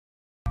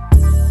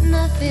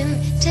nothing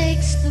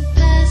takes the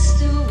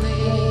past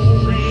away.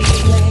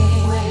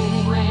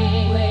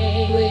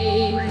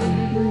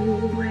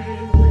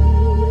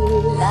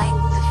 Like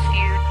the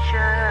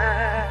future,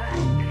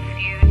 the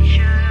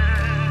future,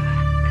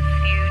 the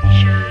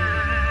future,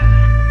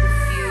 the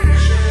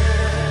future.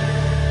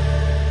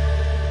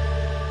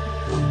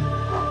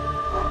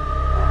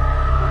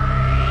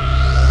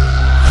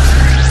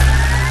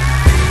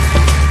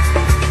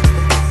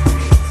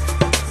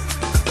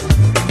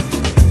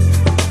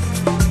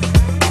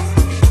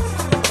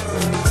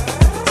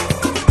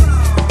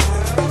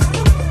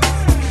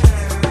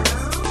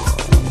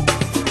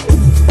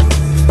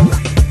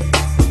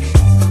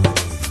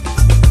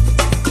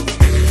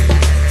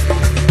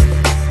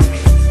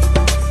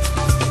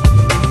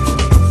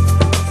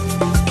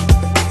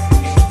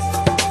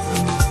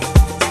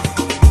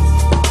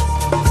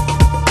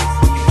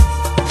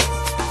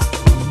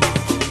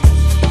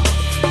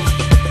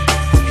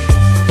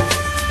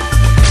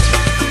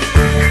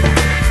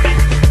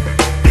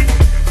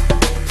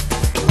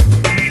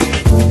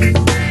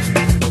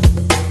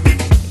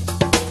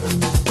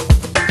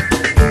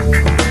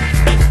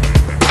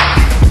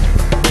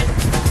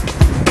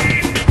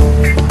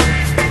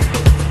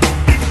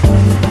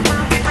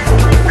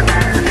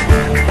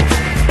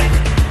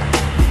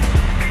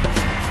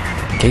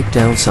 Cape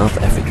Town, South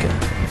Africa.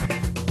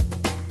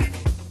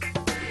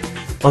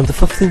 On the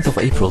 15th of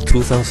April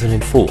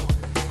 2004,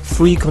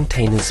 3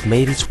 containers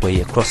made its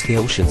way across the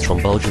oceans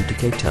from Belgium to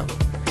Cape Town.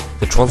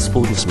 The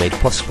transport was made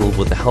possible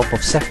with the help of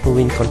SAF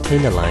Marine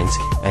Container Lines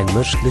and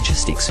Merged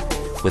Logistics,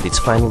 with its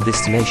final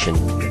destination,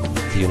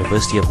 the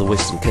University of the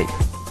Western Cape.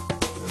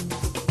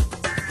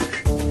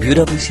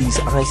 UWC's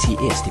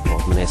ICS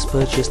department has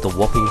purchased a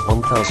whopping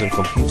 1,000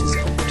 computers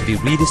to be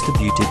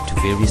redistributed to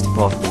various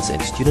departments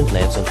and student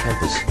labs on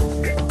campus.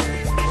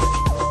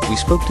 We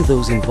spoke to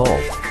those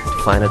involved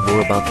to find out more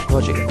about the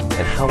project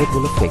and how it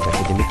will affect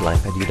academic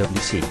life at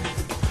UWC.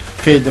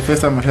 Okay, the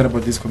first time I heard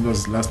about this computer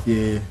was last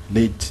year,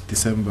 late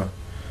December,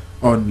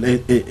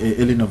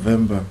 early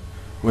November,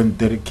 when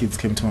Derek Kids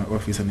came to my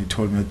office and he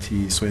told me that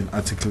he saw an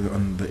article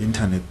on the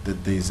internet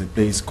that there's a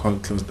place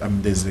called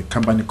there's a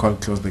company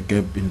called Close the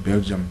Gap in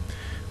Belgium.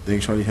 They're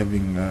actually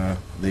having,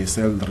 they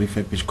sell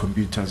refurbished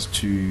computers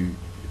to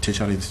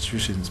tertiary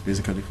institutions,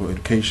 basically for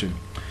education.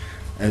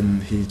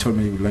 And he told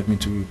me he would like me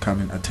to come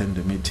and attend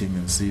the meeting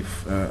and see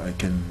if I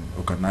can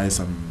organize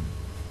some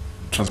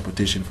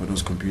transportation for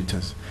those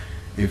computers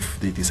if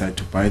they decide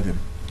to buy them.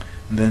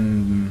 And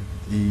then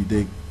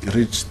they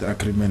reached the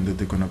agreement that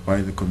they're going to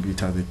buy the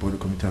computer. They bought the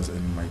computers,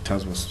 and my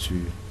task was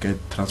to get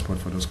transport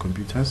for those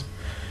computers.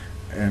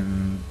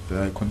 And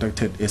I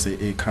contacted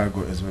SAA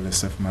Cargo as well as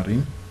SAF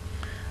Marine.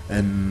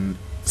 And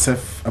SAA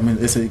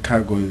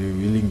Cargo, they're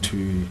willing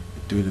to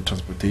do the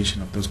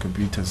transportation of those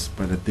computers,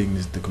 but the thing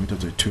is the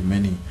computers were too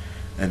many.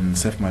 And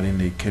SAF Marine,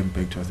 they came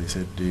back to us. They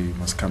said they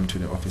must come to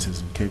the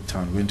offices in Cape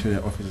Town. Went to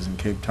their offices in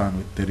Cape Town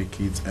with 30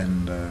 kids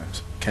and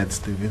Cat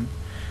Steven,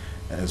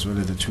 as well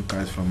as the 2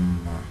 guys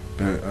from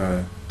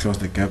Close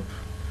the Gap.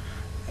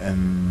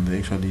 And they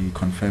actually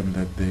confirmed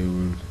that they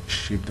will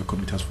ship the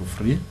computers for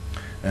free,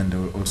 and they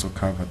will also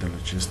cover the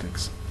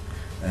logistics.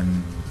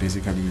 And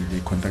basically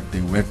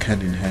they work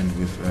hand in hand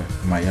with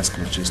Mayask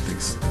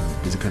Logistics.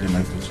 Basically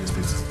Mayask Logistics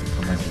is the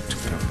provider to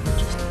cover the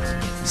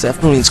logistics.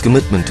 SAF Marine's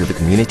commitment to the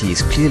community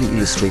is clearly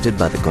illustrated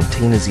by the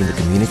Containers in the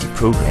Community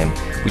program,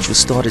 which was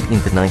started in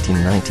the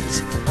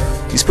 1990s.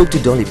 We spoke to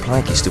Dolly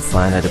Plaatjes to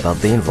find out about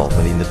their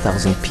involvement in the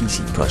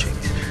 1000PC project.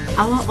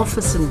 Our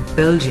office in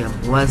Belgium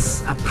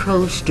was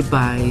approached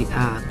by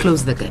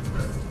Close the Gap,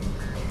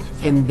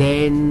 and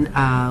then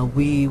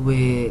we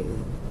were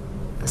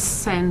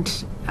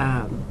sent,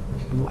 I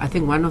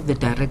think one of the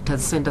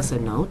directors sent us a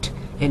note,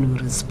 and we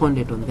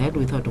responded on that.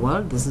 We thought,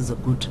 well, this is a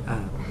good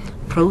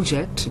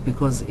project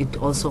because it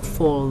also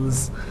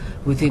falls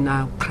within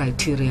our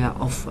criteria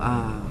of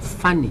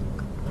funding.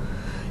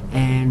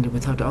 And we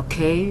thought,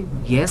 okay,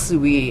 yes,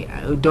 we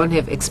don't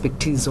have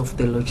expertise of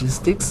the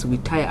logistics. We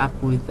tie up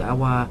with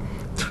our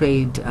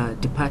trade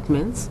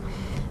departments,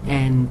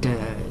 and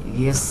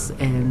yes,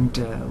 and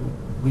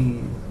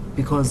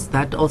because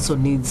that also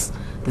needs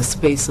the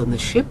space on the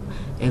ship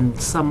and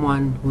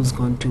someone who's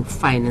going to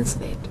finance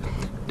that.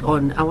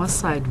 On our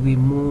side, we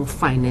more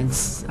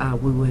finance.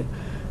 We were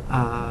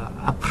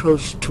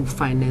approached to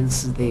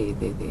finance the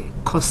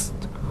cost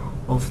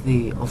of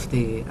the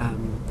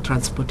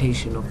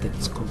transportation of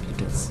those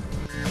computers.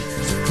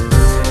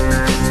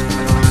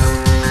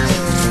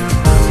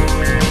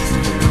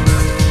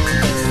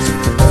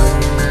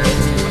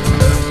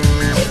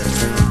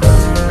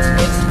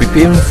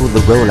 Preparing for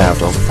the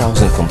rollout of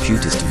 1,000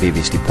 computers to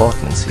various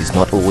departments is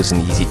not always an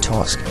easy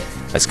task,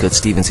 as Kurt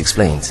Stevens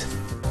explains.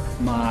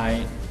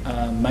 My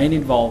main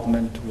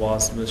involvement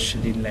was with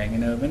Shadeen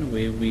Langenhoven,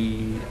 where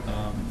we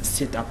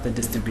set up the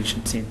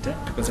distribution center,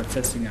 because the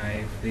first thing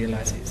I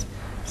realized is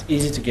it's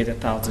easy to get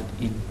 1,000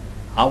 in.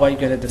 How are you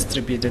going to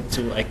distribute it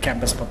to a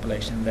campus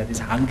population that is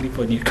hungry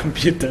for new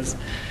computers?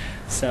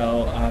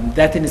 So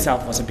that in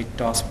itself was a big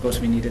task, because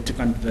we needed to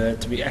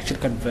convert. We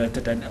actually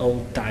converted an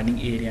old dining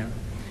area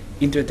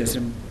into a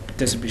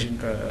distribution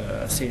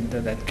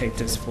center that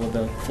caters for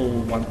the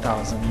full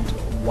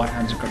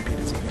 1,100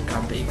 computers if you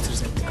count the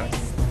extras that we got.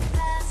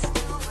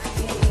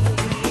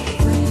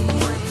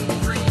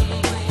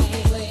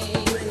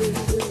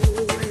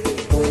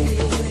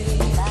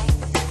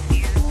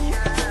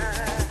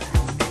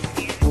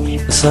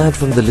 Aside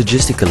from the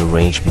logistical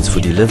arrangements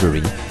for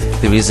delivery,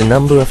 there is a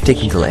number of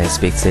technical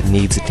aspects that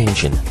needs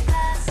attention.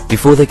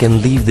 Before they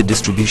can leave the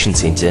distribution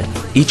center,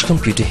 each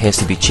computer has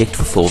to be checked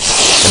for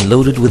faults and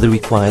loaded with the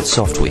required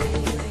software.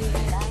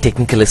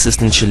 Technical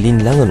assistant Shalene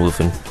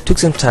Langenhoven took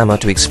some time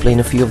out to explain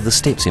a few of the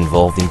steps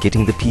involved in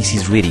getting the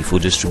PCs ready for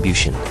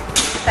distribution.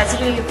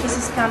 Basically, your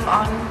PCs come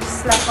on,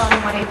 slap on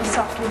whatever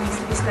software needs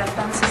to be slapped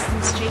on, system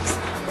checks,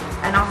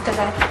 and after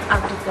that,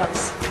 out it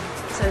goes.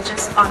 So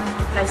just on,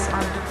 replace,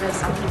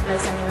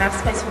 and enough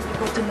space for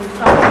people to move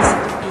from PC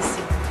to PC.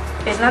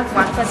 There's not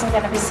one person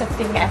going to be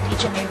sitting at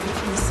each and every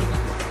PC.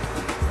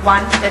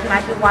 There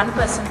might be one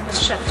person per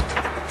shift.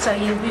 So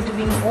he'll be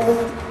doing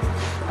all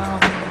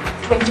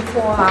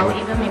 24,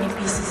 however many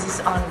PCs is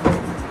on.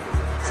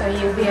 So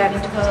you'll be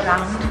having to go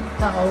around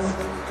the whole.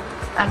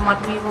 And what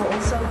we will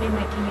also be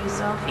making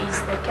use of is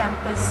the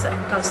campus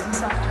posting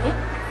software.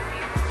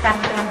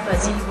 Currently I'm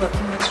busy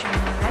working with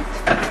Sony on that,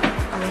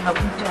 and we're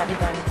hoping to have it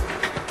done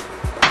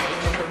by the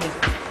end of the week.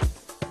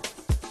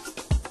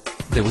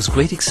 There was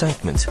great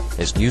excitement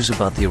as news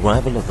about the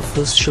arrival of the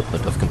first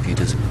shipment of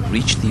computers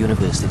reached the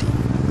university.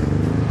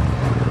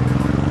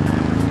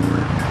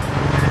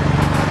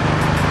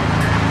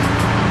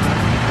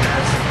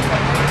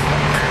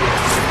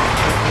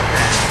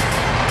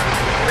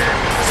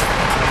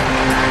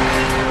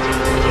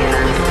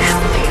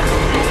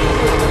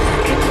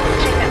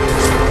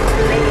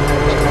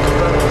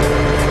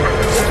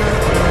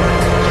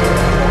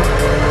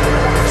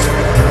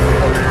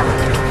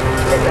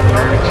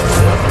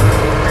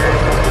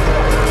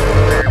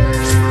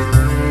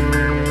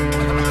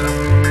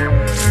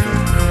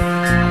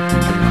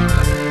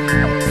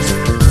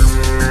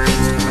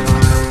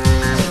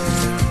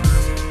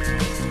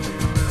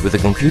 With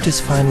the computers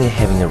finally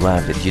having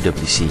arrived at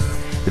UWC,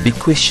 the big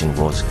question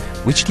was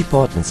which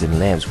departments and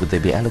labs would they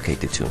be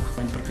allocated to?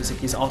 When Professor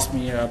Keys asked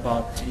me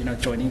about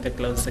joining the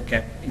Close the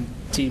Gap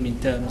team in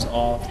terms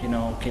of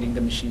getting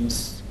the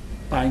machines,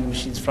 buying the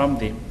machines from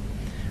them,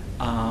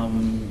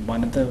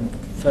 one of the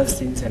first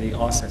things that he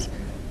asked us,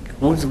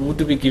 who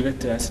do we give it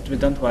to us? We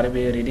don't worry,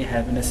 we already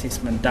have an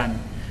assessment done.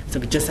 So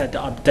we just had to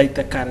update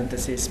the current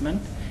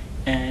assessment,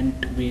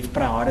 and we've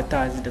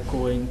prioritized it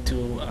according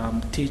to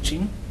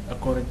teaching,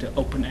 according to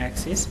open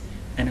access,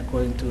 and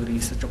according to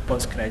research or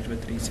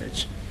postgraduate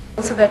research.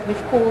 Also that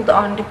we've called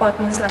on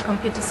departments like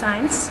computer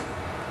science,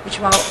 which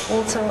we're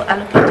also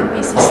allocating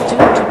PCs to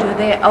do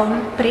their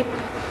own prep,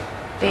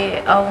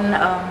 their own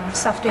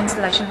software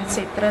installation,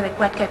 etc. They're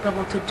quite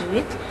capable to do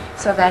it,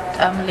 so that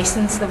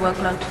lessens the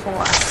workload for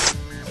us.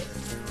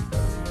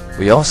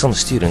 We asked some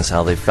students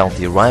how they felt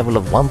the arrival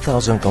of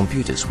 1,000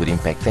 computers would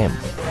impact them.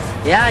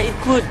 Yeah, it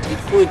could.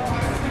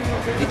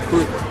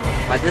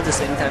 But at the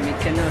same time, it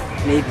cannot,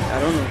 maybe, I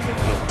don't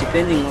know,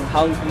 depending on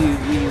how we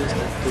use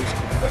the tools.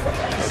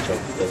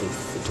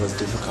 It was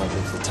difficult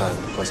at the time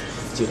because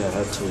we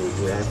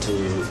had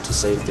to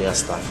save their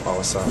stuff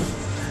ourselves.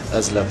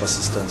 As lab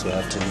assistants, we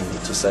had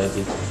to save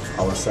it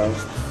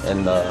ourselves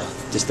and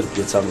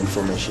distribute some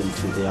information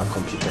to their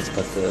computers.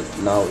 But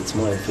now it's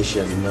more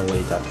efficient in a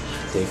way that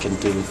they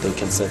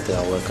can set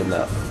their work on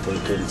their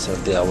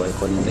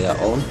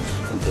own,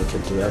 and they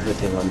can do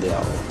everything on their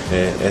own.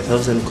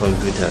 1,000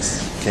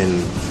 computers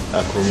can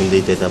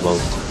accommodate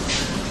about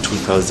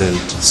 2,000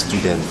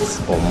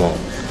 students or more.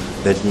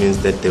 That means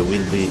that there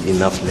will be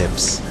enough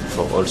labs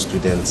for all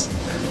students,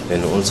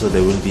 and also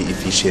there will be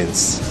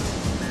efficiency.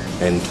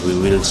 And we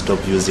will stop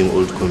using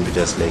old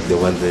computers like the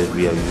one that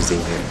we are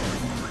using here.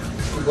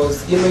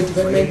 Because in my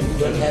department we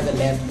don't have a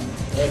lab,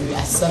 and we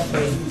are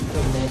suffering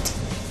from that.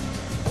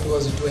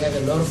 Because we have a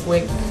lot of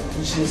work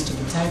which needs to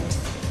be typed,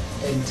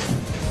 and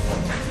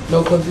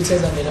no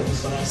computers available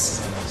for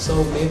us.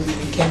 So maybe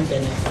we can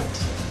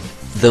benefit.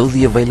 Though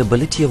the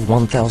availability of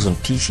 1,000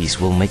 PCs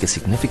will make a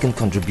significant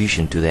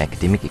contribution to the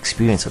academic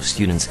experience of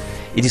students,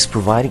 it is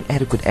providing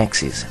adequate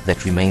access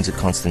that remains a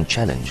constant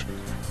challenge,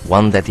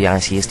 one that the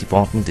ICS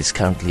department is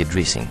currently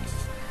addressing.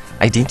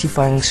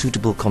 Identifying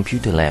suitable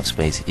computer lab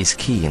space is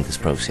key in this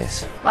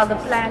process. Well, the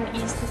plan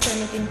is to turn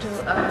it into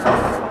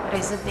a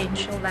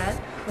residential lab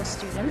for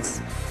students.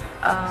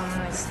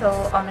 It's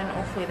still on and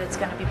off whether it's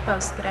going to be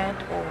postgrad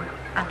or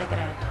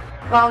undergrad.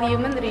 While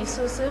human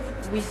resources,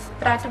 we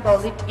try to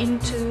build it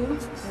into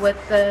with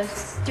the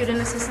student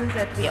assistants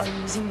that we are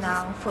using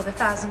now for the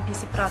 1000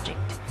 PC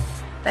project.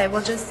 They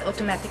will just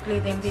automatically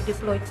then be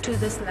deployed to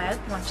this lab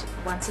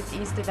once it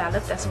is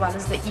developed, as well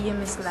as the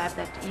EMS lab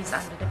that is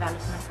under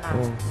development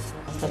now.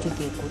 That would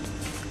be a good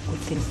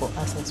thing for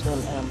us as well,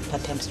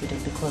 part-time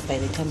students, because by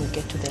the time we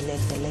get to the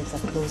labs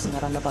are closing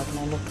around about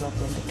 9 o'clock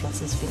when the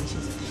classes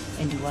finishes,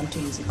 and you want to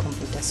use a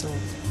computer. So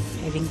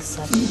having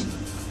such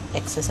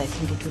access, I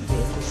think it would be a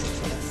good thing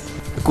for us.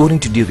 According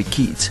to Dewey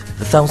Keats,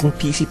 the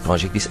 1000PC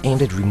project is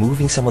aimed at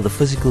removing some of the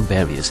physical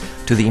barriers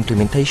to the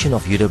implementation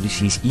of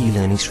UWC's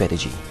e-learning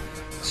strategy.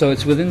 So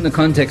it's within the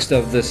context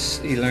of this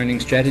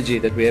e-learning strategy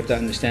that we have to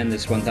understand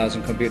this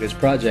 1000 Computers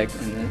project,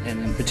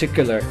 and in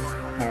particular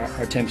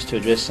our attempts to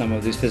address some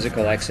of these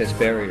physical access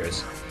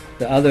barriers.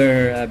 The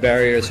other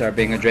barriers are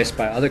being addressed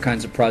by other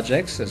kinds of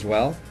projects as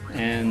well,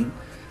 and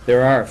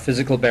there are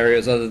physical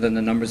barriers other than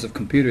the numbers of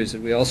computers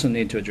that we also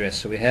need to address.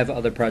 So we have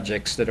other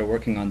projects that are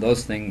working on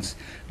those things,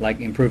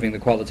 like improving the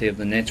quality of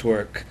the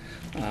network,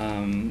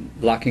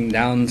 locking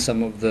down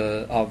some of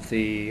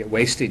the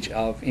wastage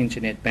of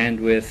internet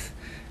bandwidth,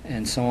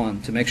 and so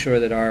on, to make sure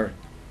that our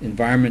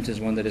environment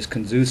is one that is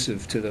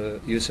conducive to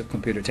the use of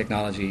computer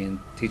technology in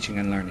teaching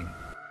and learning.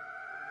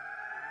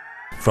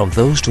 From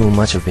those to whom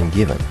much have been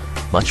given,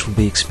 much will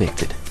be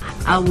expected.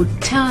 I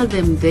would tell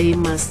them they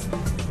must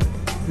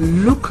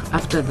look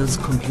after those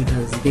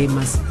computers. They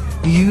must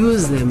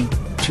use them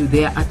to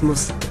their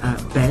utmost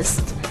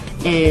best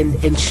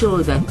and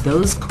ensure that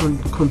those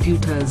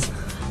computers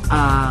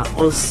are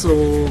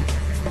also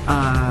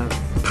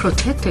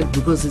protected,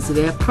 because it's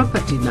their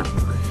property now.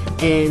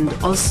 And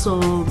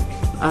also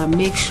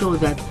make sure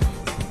that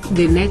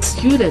the next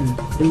student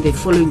in the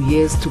following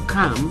years to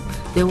come,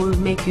 they will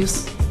make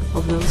use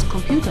of those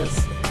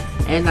computers.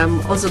 And I'm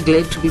also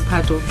glad to be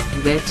part of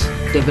that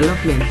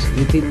development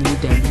within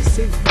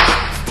UWC.